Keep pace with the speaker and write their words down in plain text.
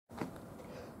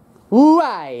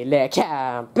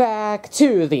Welcome back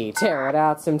to the Tear It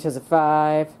Out Sim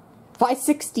 2005.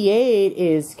 568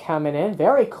 is coming in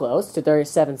very close to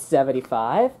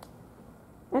 3775.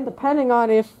 And depending on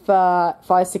if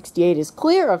 568 is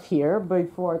clear of here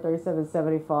before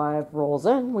 3775 rolls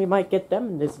in, we might get them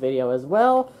in this video as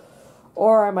well.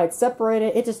 Or I might separate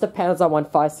it. It just depends on when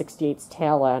 568's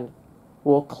tail end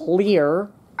will clear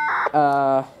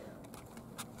the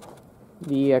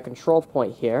control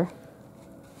point here.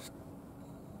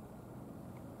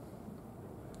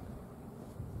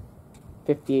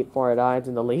 $58.49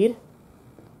 in the lead.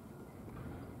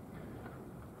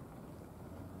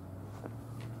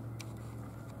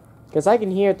 Because I can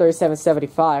hear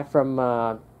 3775 from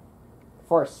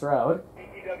Forest Road.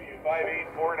 ETW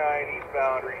 5849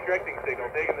 eastbound, restricting signal,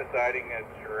 taking the siding at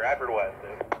Stratford West.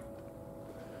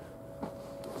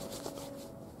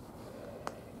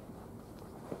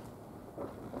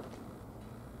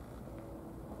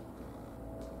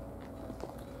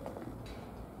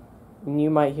 And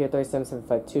you might hear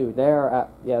 3775 too. They're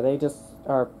at, yeah, they just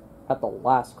are at the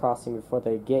last crossing before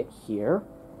they get here.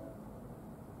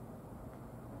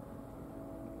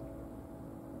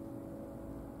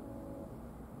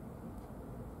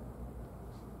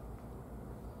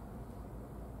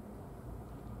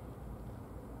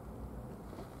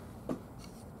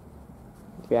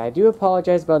 Yeah, I do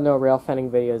apologize about no rail fanning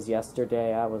videos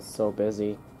yesterday. I was so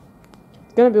busy.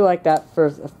 It's gonna be like that for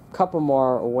a couple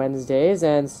more Wednesdays,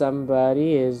 and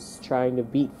somebody is trying to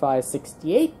beat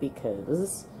 568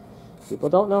 because people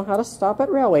don't know how to stop at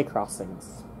railway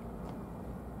crossings.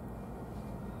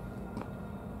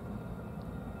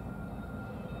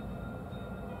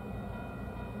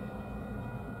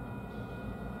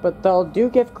 But I do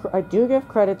give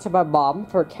credit to my mom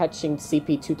for catching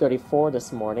CP234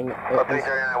 this morning.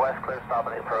 339 West, clear stop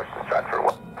on the approach to Stratford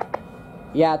West.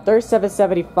 Yeah,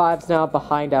 3775's now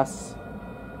behind us.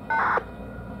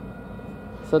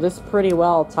 So this is pretty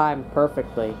well timed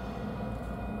perfectly.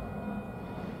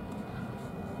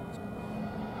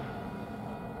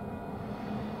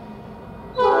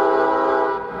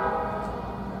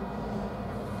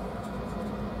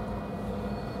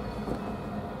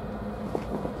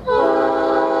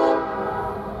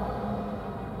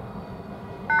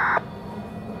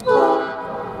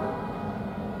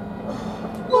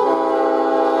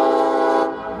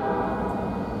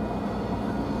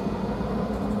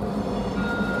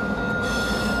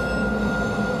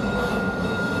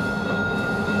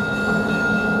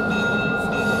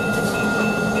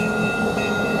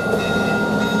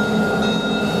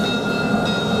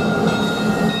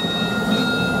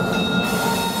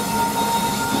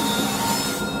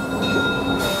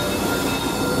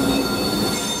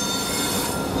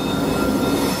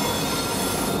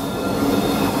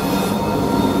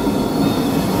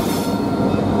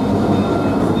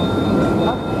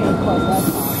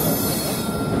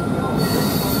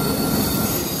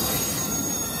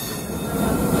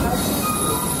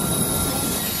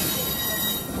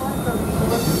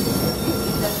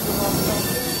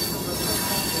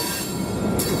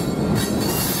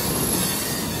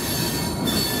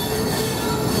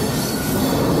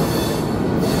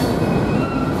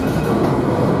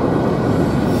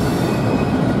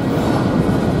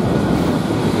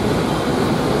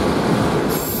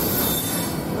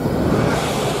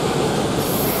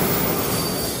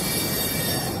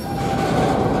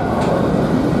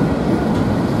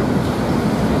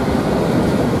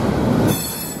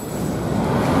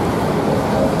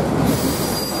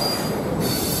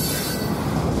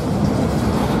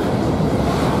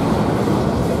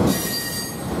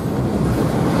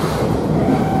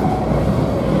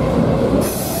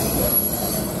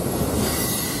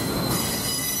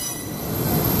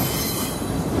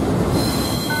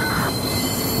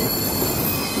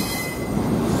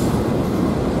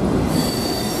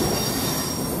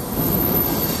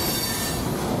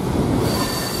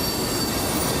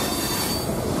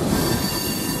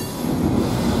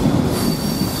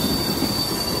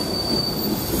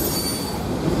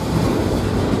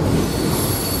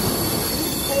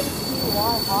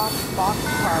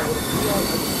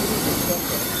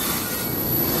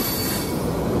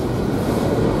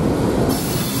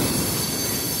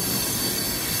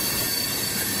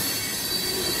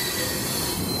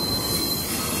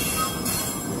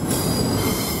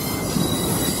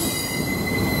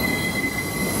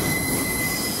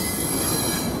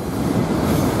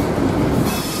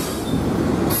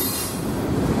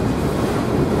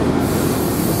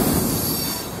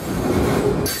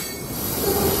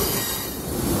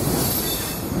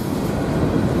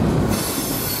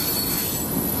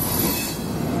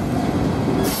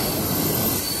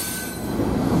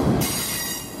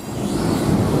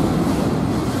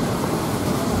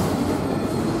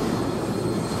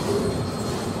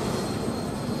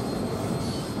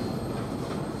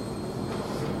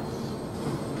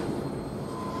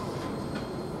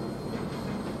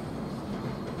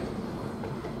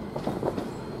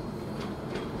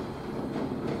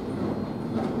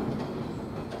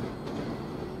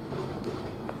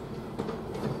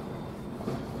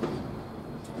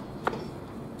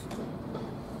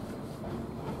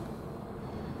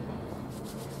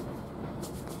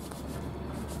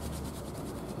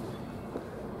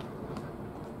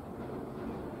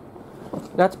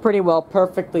 That's pretty well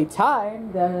perfectly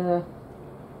timed. Because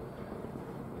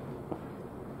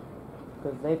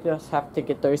they just have to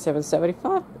get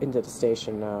 3775 into the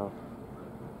station now.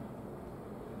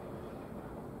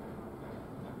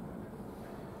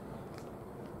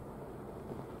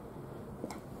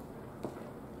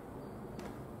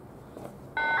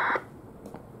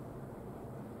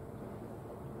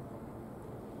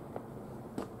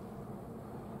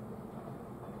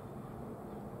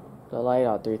 The light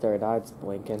on 339 is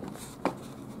blinking.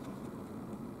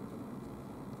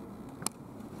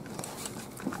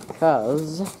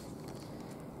 Because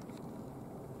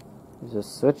there's a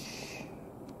switch.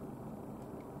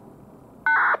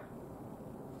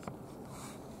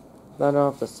 Don't know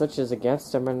if the switch is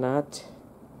against him or not.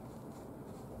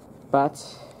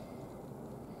 But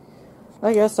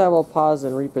I guess I will pause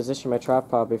and reposition my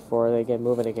tripod before they get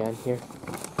moving again here.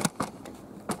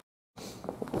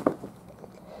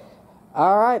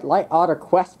 Alright, light on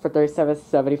request for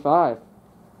 3775.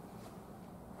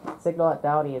 Signal at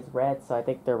Downey is red, so I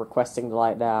think they're requesting the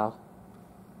light now.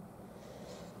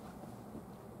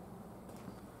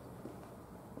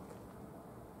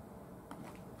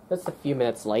 Just a few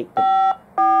minutes late.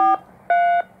 Of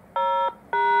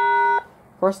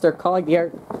course, they're calling the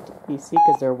RTC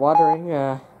because they're wondering,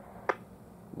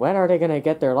 when are they gonna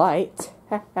get their light?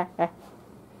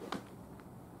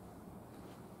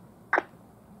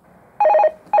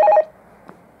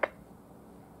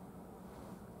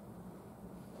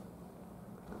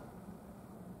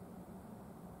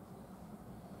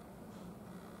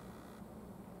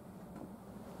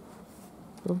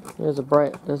 There's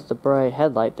the bright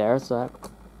headlight there, so that's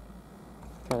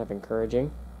kind of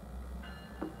encouraging.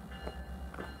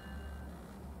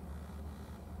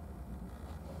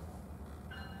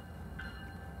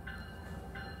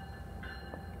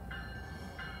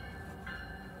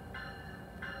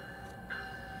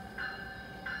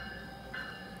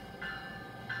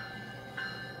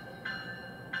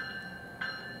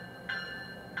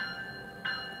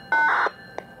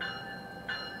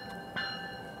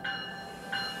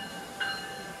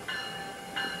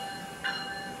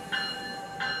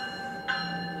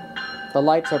 The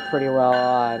lights are pretty well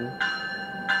on.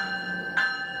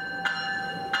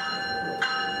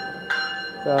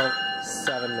 So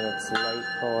 7 minutes late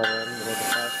pulling in with the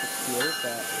 568,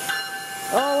 but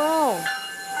oh well.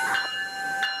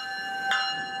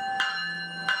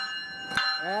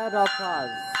 And I'll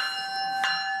pause.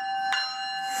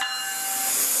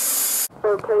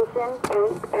 Location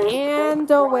 8,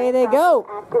 And away they go.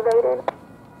 activated.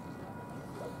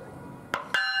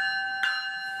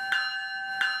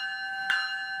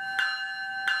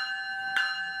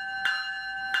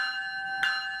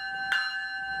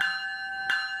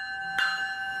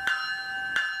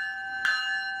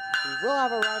 We'll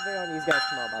have a rendezvous on these guys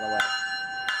tomorrow, by the way.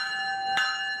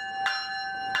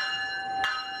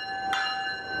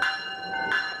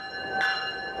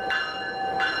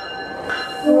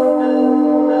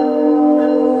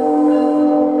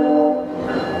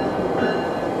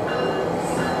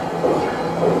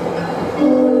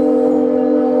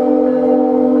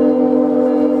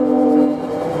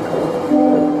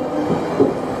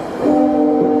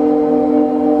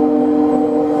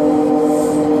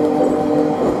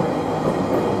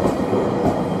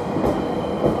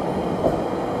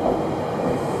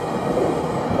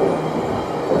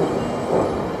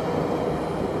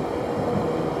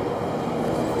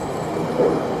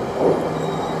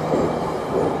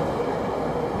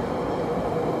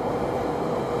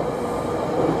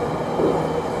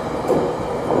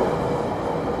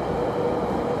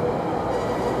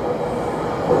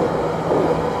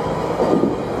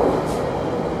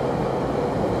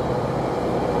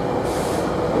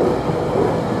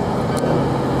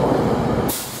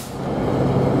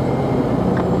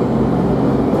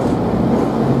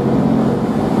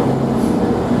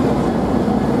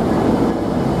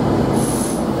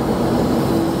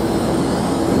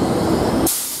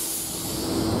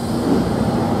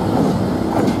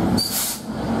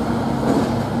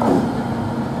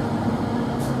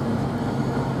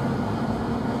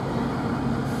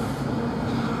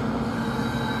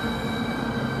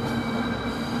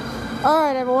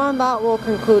 Alright everyone, that will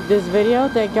conclude this video.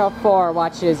 Thank y'all for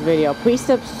watching this video. Please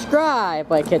subscribe,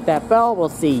 like, hit that bell. We'll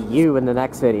see you in the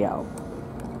next video.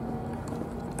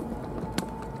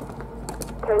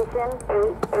 Station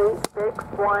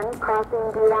 8861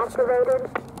 crossing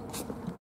deactivated.